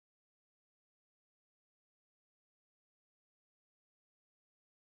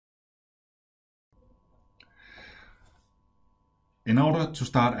In order to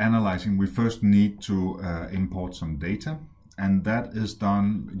start analyzing, we first need to import some data, and that is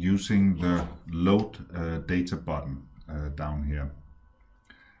done using the load data button down here.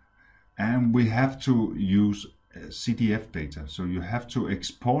 And we have to use CDF data, so you have to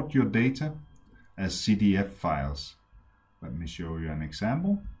export your data as CDF files. Let me show you an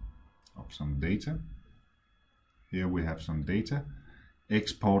example of some data. Here we have some data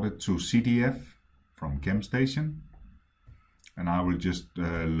exported to CDF from ChemStation, and I will just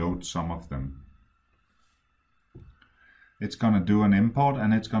load some of them. It's going to do an import,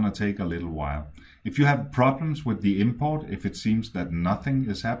 and it's going to take a little while. If you have problems with the import, if it seems that nothing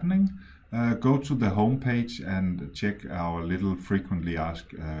is happening, go to the home page and check our little frequently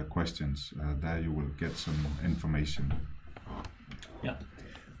asked questions. There you will get some information. Yeah.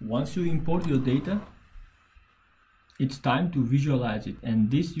 Once you import your data, it's time to visualize it,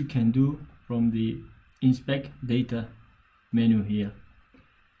 and this you can do from the Inspect Data menu here.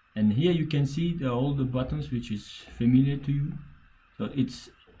 And here you can see all the buttons which is familiar to you. So it's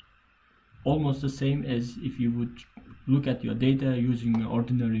almost the same as if you would look at your data using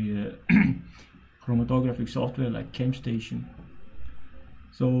ordinary chromatographic software like ChemStation.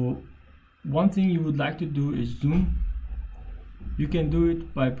 So one thing you would like to do is zoom. You can do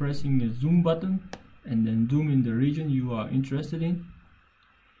it by pressing the zoom button and then zoom in the region you are interested in.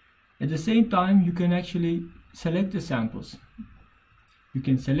 At the same time, you can actually select the samples. You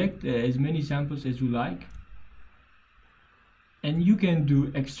can select as many samples as you like, and you can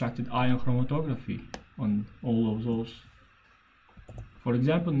do extracted ion chromatography on all of those. For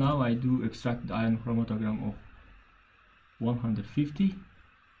example, now I do extracted ion chromatogram of 150,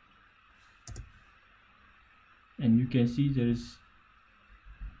 and you can see there is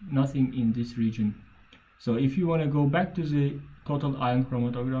nothing in this region. So if you want to go back to the total ion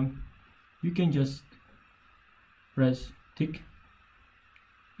chromatogram, you can just press tick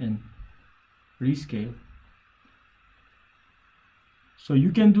and rescale. So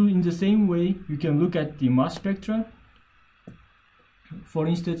you can do in the same way. You can look at the mass spectra. For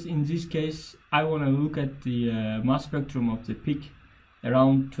instance, in this case, I want to look at the mass spectrum of the peak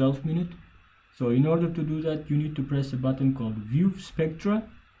around 12 minutes. So in order to do that, you need to press a button called View Spectra,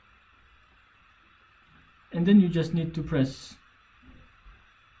 and then you just need to press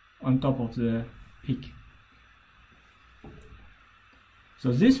on top of the peak.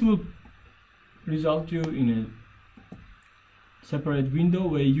 So this will result you in a separate window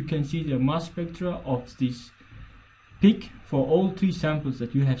where you can see the mass spectra of this peak for all 3 samples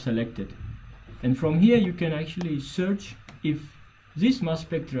that you have selected. And from here you can actually search if this mass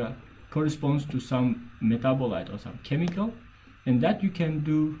spectra corresponds to some metabolite or some chemical, and that you can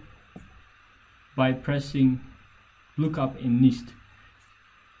do by pressing lookup in NIST.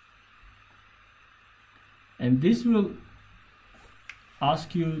 And this will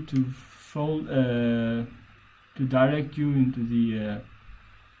ask you to direct you into the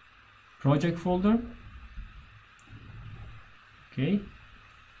project folder. Okay.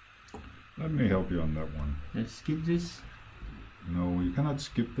 Let me help you on that one. Let's skip this. No, you cannot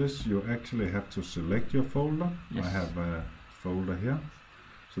skip this. You actually have to select your folder. Yes. I have a folder here.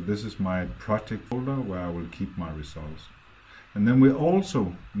 So this is my project folder where I will keep my results. And then we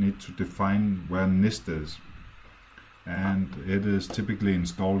also need to define where NIST is. And it is typically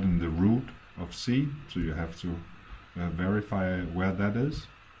installed in the root of C, so you have to verify where that is,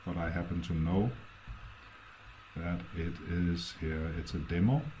 but I happen to know that it is here. It's a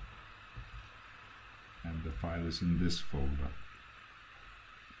demo, and the file is in this folder.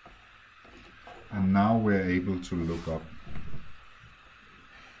 And now we're able to look up.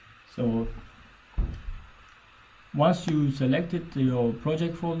 So once you selected your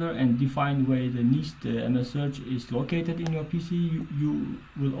project folder and define where the NIST MS Search is located in your PC, you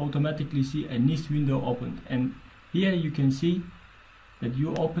will automatically see a NIST window opened. And here you can see that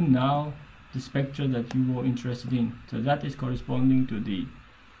you open now the spectra that you were interested in. So that is corresponding to the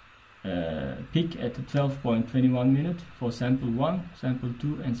peak at 12.21 minutes for sample 1, sample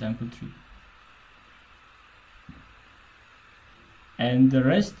 2 and sample 3. And the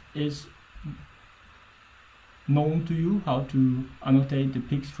rest is known to you, how to annotate the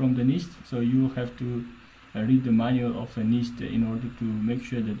peaks from the NIST. So you have to read the manual of the NIST in order to make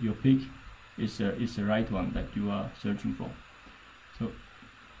sure that your peak is the right one that you are searching for. So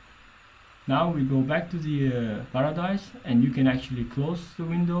now we go back to the Paradise, and you can actually close the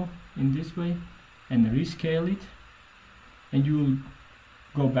window in this way and rescale it, and you will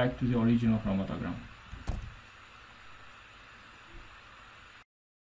go back to the original chromatogram.